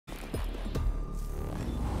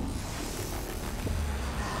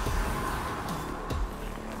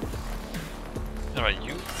Alright,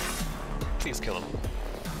 you... Please kill him.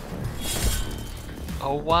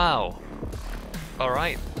 Oh wow!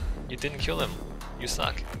 Alright, you didn't kill him. You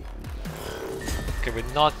suck. Okay,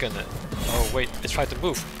 we're not gonna... Oh wait, it tried to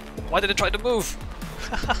move! Why did it try to move?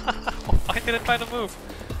 Why did it try to move?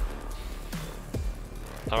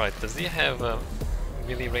 Alright, does he have a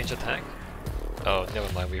melee range attack? Oh,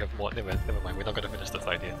 never mind, we have more... Never mind, we're not gonna finish the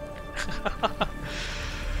fight yet.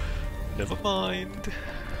 Never mind.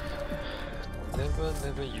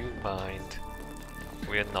 Never you mind.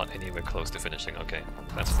 We're not anywhere close to finishing, okay.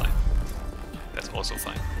 That's fine. That's also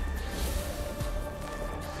fine.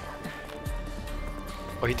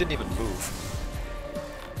 Oh, he didn't even move.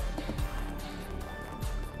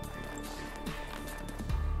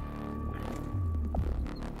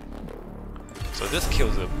 So this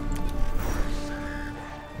kills him.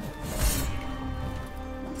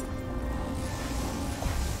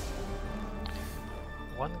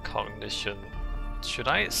 One cognition. Should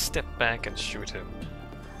I step back and shoot him?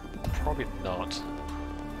 Probably not.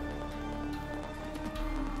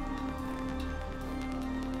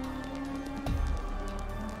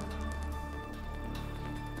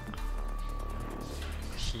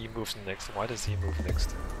 He moves next. Why does he move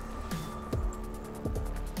next?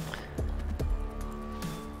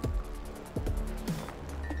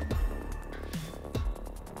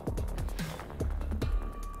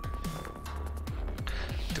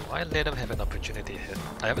 Do I let him have an opportunity hit?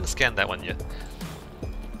 I haven't scanned that one yet.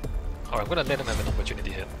 Alright, I'm gonna let him have an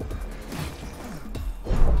opportunity hit.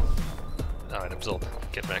 Alright, absorb.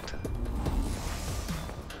 Get wrecked.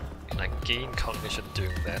 And I gain cognition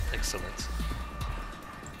doing that. Excellent.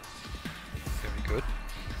 Very good.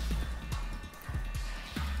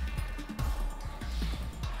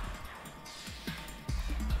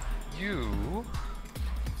 You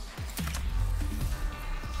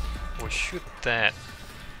will shoot that.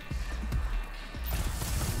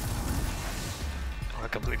 Oh, I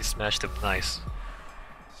completely smashed him. Nice.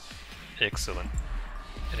 Excellent.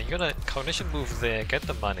 And you're gonna cognition move there, get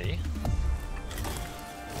the money.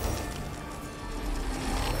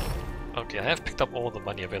 Okay, I have picked up all the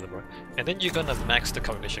money available. And then you're gonna max the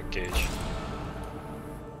cognition gauge.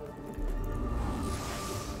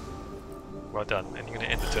 Well done, and you're gonna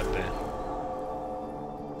end the turn there.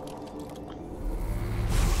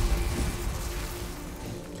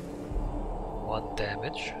 One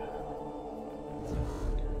damage.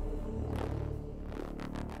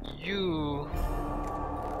 You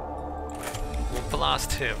will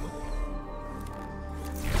blast him.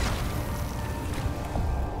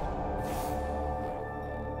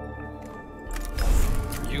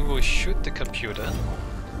 You will shoot the computer.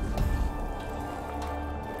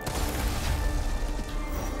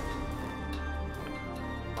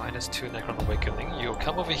 -2 Necron Awakening. You'll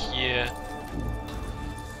come over here.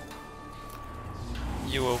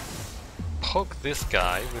 You will poke this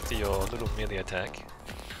guy with your little melee attack.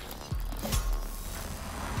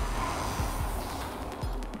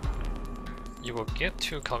 You will get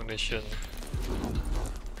 2 cognition.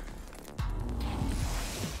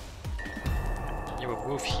 You will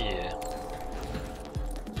move here.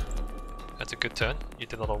 That's a good turn. You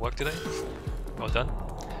did a lot of work today. Well done.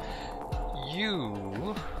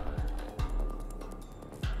 You...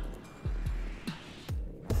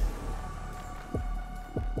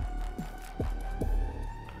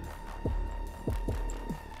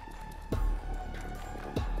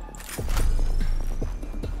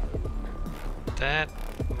 That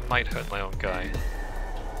might hurt my own guy.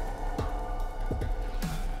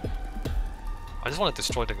 I just want to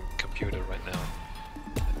destroy the computer right now.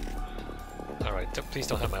 Alright, please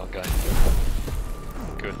don't hurt my own guy.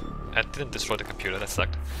 Good. I didn't destroy the computer, that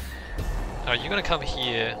sucked. Alright, you're gonna come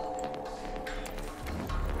here.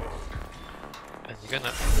 And you're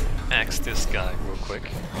gonna axe this guy real quick.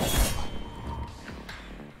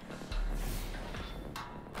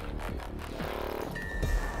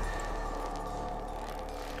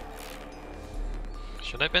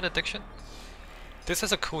 Should I benediction? This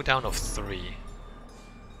has a cooldown of 3.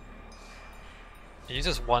 It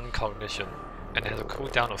uses 1 cognition and it has a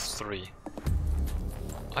cooldown of 3.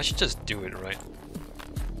 I should just do it, right?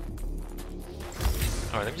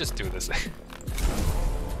 Alright, let me just do this.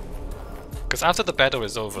 Because after the battle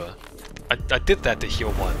is over, I did that to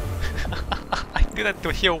heal 1. I did that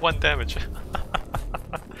to heal 1 damage.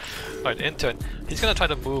 Alright, in turn. He's gonna try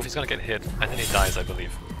to move, he's gonna get hit, and then he dies, I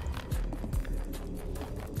believe.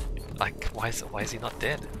 Like, why is he not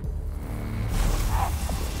dead?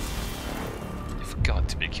 You've got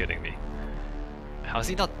to be kidding me. How is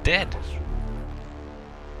he not dead?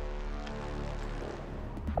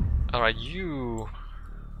 Alright, you...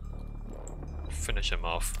 finish him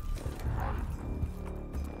off.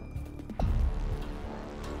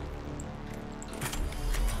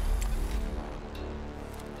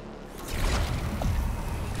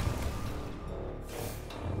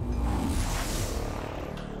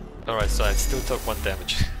 Alright, so I still took 1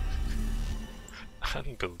 damage.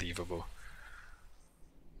 Unbelievable.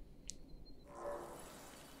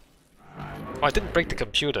 Oh, I didn't break the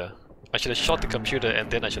computer. I should have shot the computer and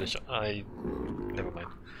then I should have shot. Never mind.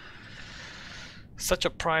 Such a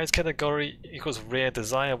prize category equals rare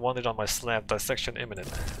desire wanted on my slab, dissection imminent.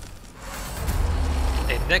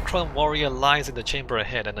 A Necron warrior lies in the chamber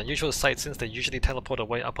ahead, an unusual sight since they usually teleport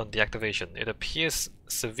away upon deactivation. It appears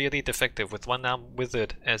severely defective, with one arm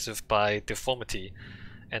withered as if by deformity,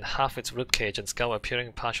 and half its ribcage and skull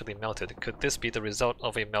appearing partially melted. Could this be the result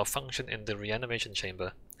of a malfunction in the reanimation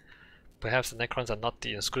chamber? Perhaps the Necrons are not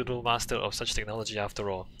the inscrutable master of such technology after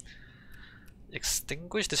all.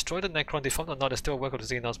 Extinguish, destroy the Necron, deformed or not, the still work of the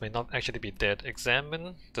Xenos may not actually be dead.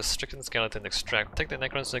 Examine the stricken skeleton, extract. Take the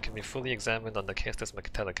Necron so it can be fully examined on the caseless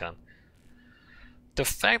Mechanicus. The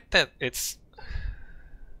fact that it's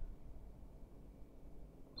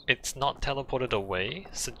not teleported away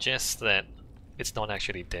suggests that it's not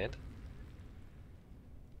actually dead.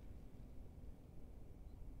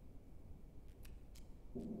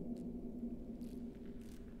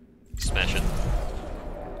 Smash it.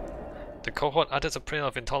 The cohort utters a prayer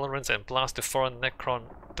of intolerance and blasts the fallen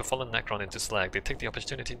Necron into slag. They take the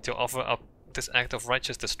opportunity to offer up this act of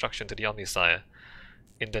righteous destruction to the Omnisire,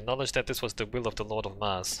 in the knowledge that this was the will of the Lord of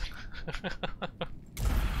Mars.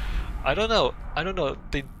 I don't know.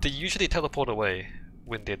 They usually teleport away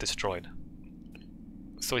when they're destroyed.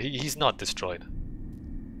 So he's not destroyed.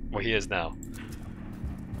 Well, he is now.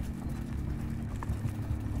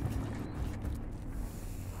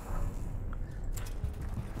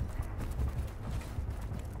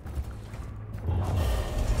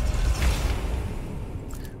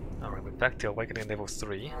 Alright, we're back to awakening level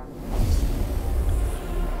 3.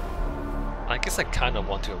 I guess I kind of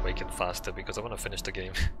want to awaken faster because I want to finish the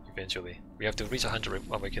game eventually. We have to reach 100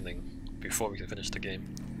 awakening before we can finish the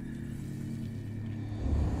game.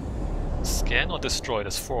 Scan or destroy,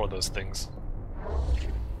 there's 4 of those things.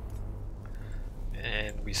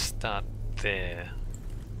 And we start there.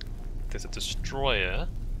 There's a destroyer.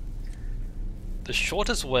 The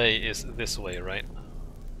shortest way is this way, right?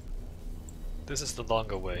 This is the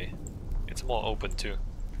longer way. It's more open too.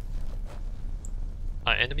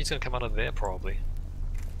 Our enemy's gonna come out of there probably.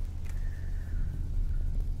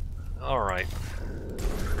 Alright.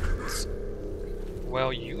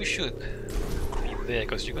 Well, you should be there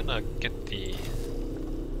because you're gonna get the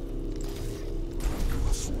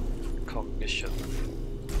cognition.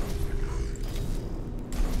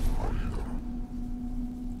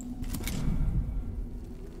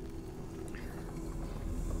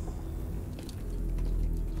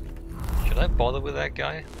 Should I bother with that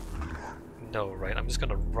guy? No, right? I'm just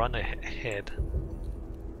gonna run ahead.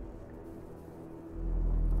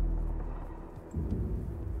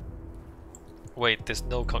 Wait, there's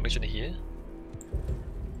no cognition here?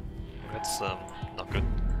 That's not good.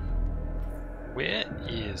 Where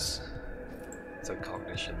is the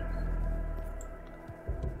cognition?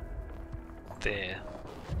 There.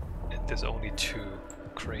 And there's only 2.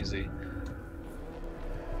 Crazy.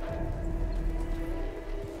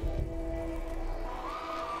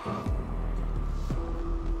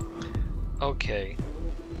 Okay.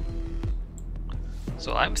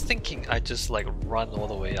 So I'm thinking I just like run all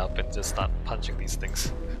the way up and just start punching these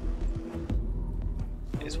things.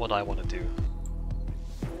 Is what I want to do.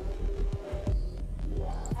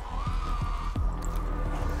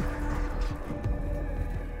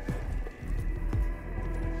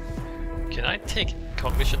 Can I take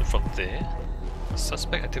cognition from there?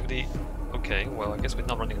 Suspect activity. Okay, well I guess we're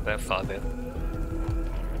not running that far then.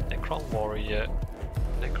 Necron warrior.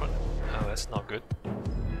 Necron. Oh, that's not good.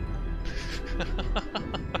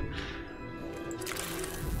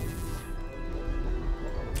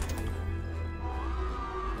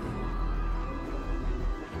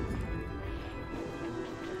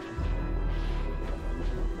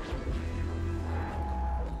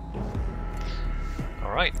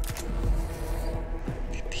 Alright.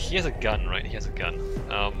 He has a gun, right? He has a gun.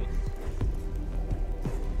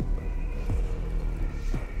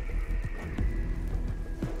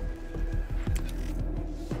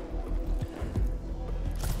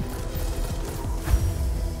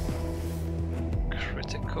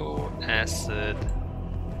 Critical acid.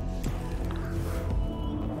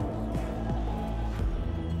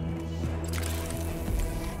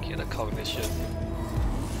 Get a cognition.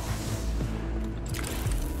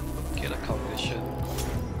 Get a cognition.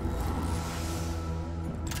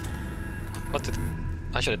 What did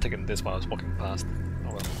I should have taken this while I was walking past. Oh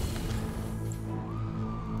well.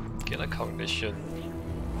 Get a cognition.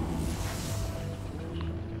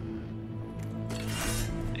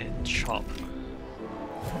 And chop.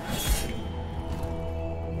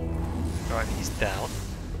 Alright, he's down.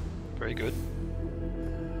 Very good.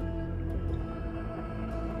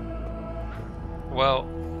 Well,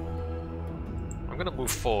 I'm gonna move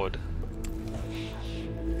forward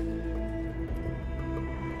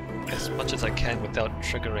as much as I can without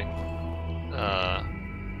triggering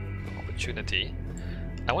opportunity.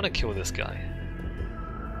 I want to kill this guy.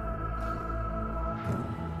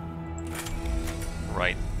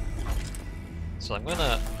 Right. So I'm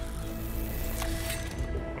gonna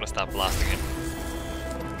start blasting him.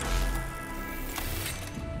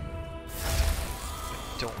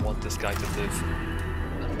 I don't want this guy to live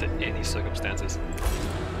under any circumstances.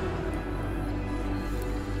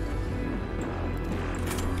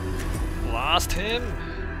 Blast him!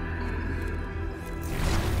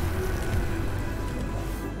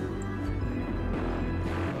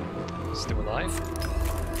 Still alive?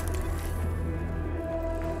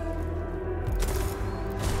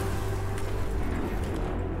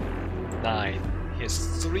 Nine. He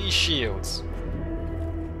has 3 shields.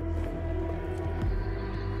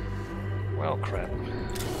 Well, crap.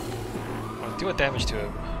 I'll do a damage to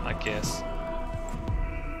him, I guess.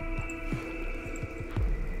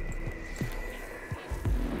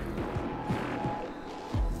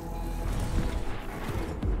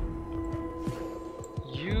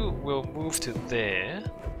 You will move to there.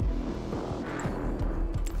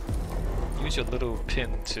 Use your little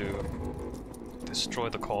pin to destroy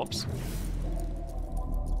the corpse.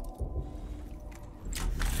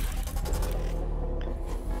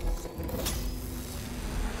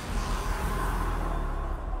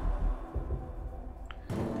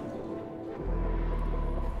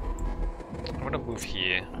 I'm gonna move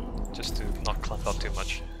here just to not clump up too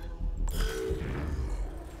much.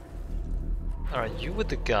 Alright, you with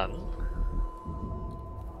the gun.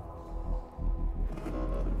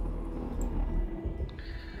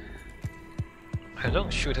 I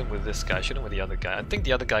don't shoot him with this guy, shoot him with the other guy. I think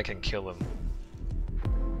the other guy can kill him.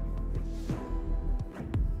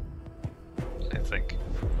 I think.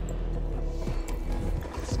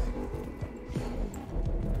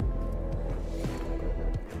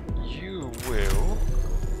 You will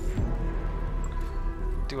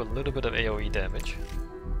do a little bit of AoE damage.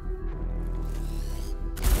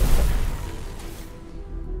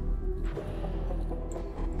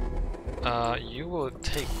 You will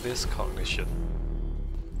take this cognition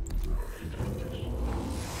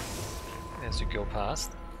as you go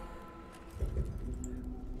past.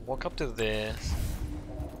 Walk up to there.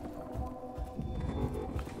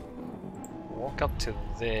 Walk up to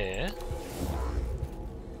there.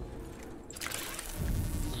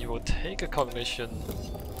 You will take a cognition.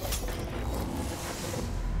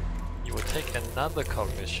 You will take another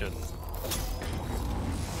cognition.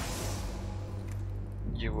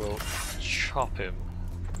 You will chop him.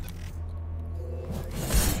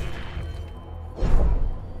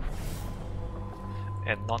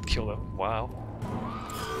 And not kill him. Wow.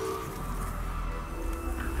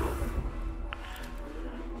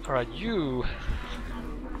 Alright, you...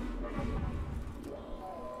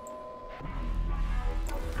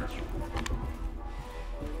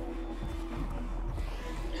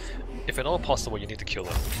 If at all possible, you need to kill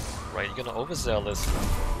him. Right, you're gonna overzealous.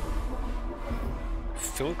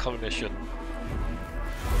 Full cognition.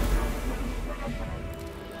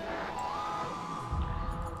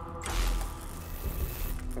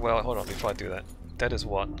 Well, hold on before I do that. That is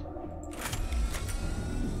what?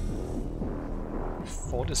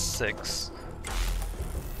 4 to 6.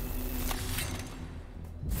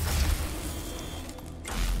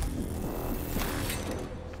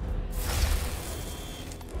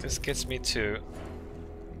 This gets me to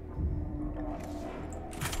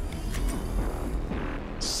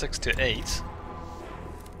 6 to 8.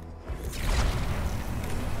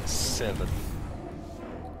 7.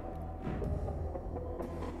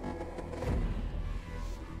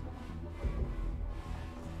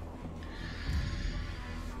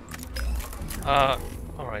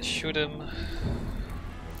 Alright, shoot him.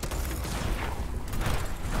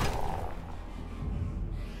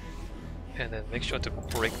 And then make sure to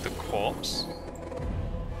break the corpse.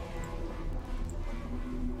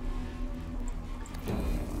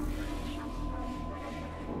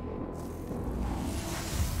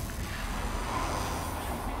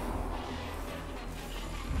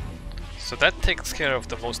 So that takes care of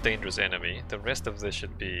the most dangerous enemy. The rest of this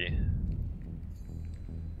should be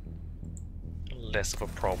less of a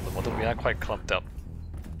problem, although we are quite clumped up.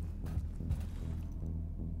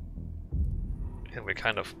 And we're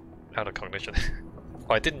kind of out of cognition.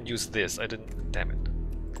 Oh, I didn't use this, I didn't... damn it.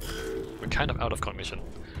 We're kind of out of cognition.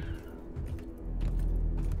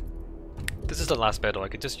 This is the last battle, I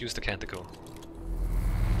could just use the canticle.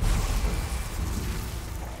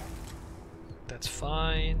 That's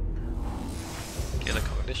fine. Get a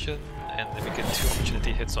cognition, and then we get 2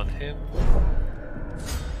 opportunity hits on him.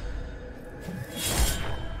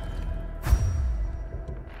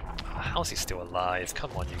 How's he still alive? Come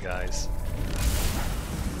on, you guys.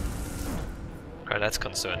 Alright, that's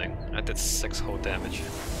concerning. I did 6 whole damage.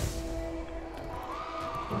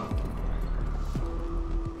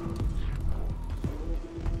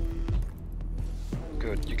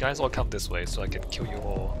 Good, you guys all come this way so I can kill you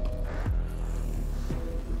all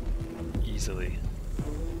easily.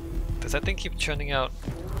 Does that thing keep churning out?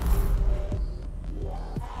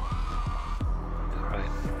 Alright.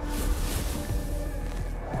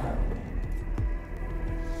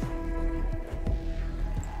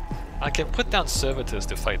 I can put down servitors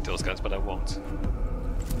to fight those guys, but I won't.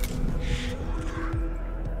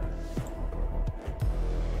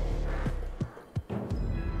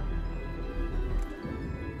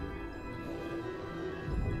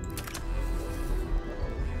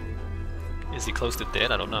 Is he close to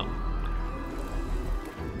dead? I don't know.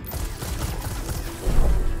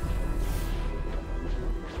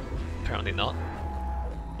 Apparently not.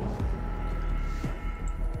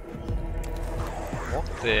 Walk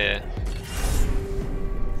there.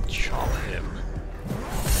 Chop him.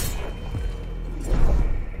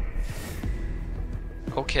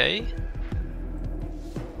 Okay.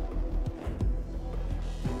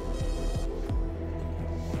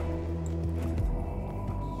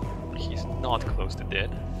 He's not close to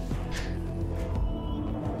dead.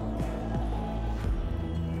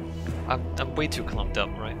 I'm way too clumped up,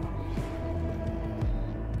 right?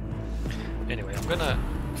 Anyway, I'm gonna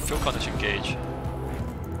fill cognition gauge.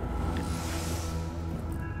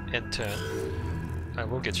 And turn. I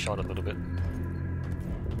will get shot a little bit.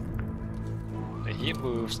 He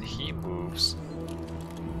moves, he moves.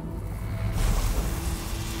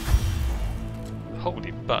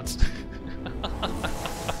 Holy butts.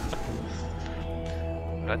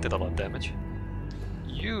 That did a lot of damage.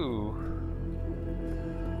 You...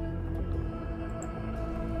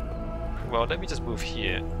 Well, let me just move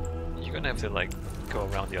here. You're gonna have to like go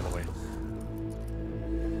around the other way.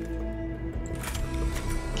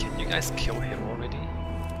 Can you guys kill him already?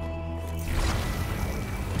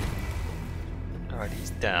 Alright,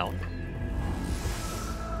 he's down.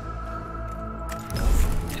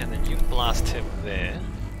 And then you blast him there.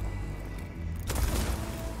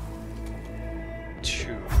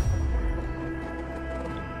 2.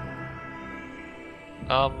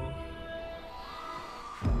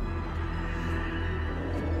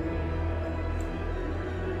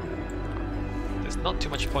 There's not too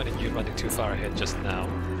much point in you running too far ahead just now.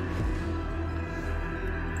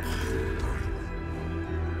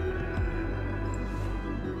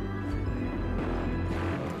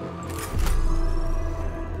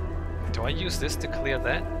 Do I use this to clear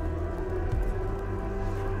that?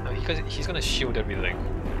 No, he's gonna shield everything.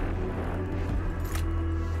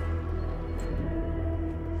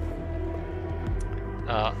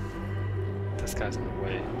 This guy's in the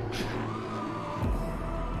way.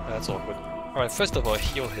 That's awkward. Alright, first of all,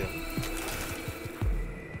 heal him.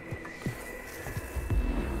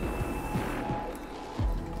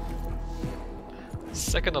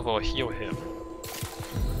 Second of all, heal him.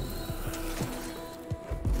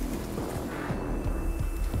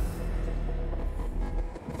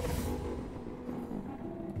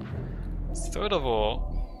 Third of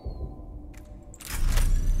all,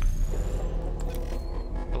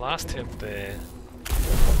 blast him there.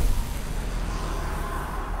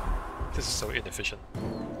 This is so inefficient.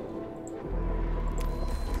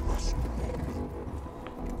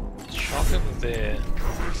 Chop him there.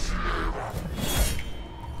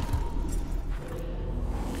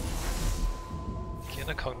 Get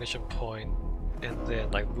a cognition point, and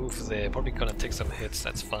then like move there. Probably gonna take some hits,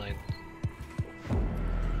 that's fine.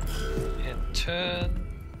 And turn.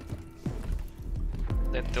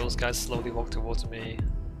 Let those guys slowly walk towards me.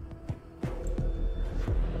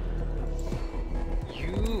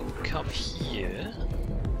 You come here.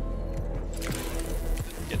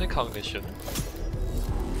 Get a cognition.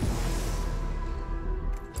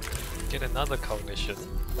 Get another cognition.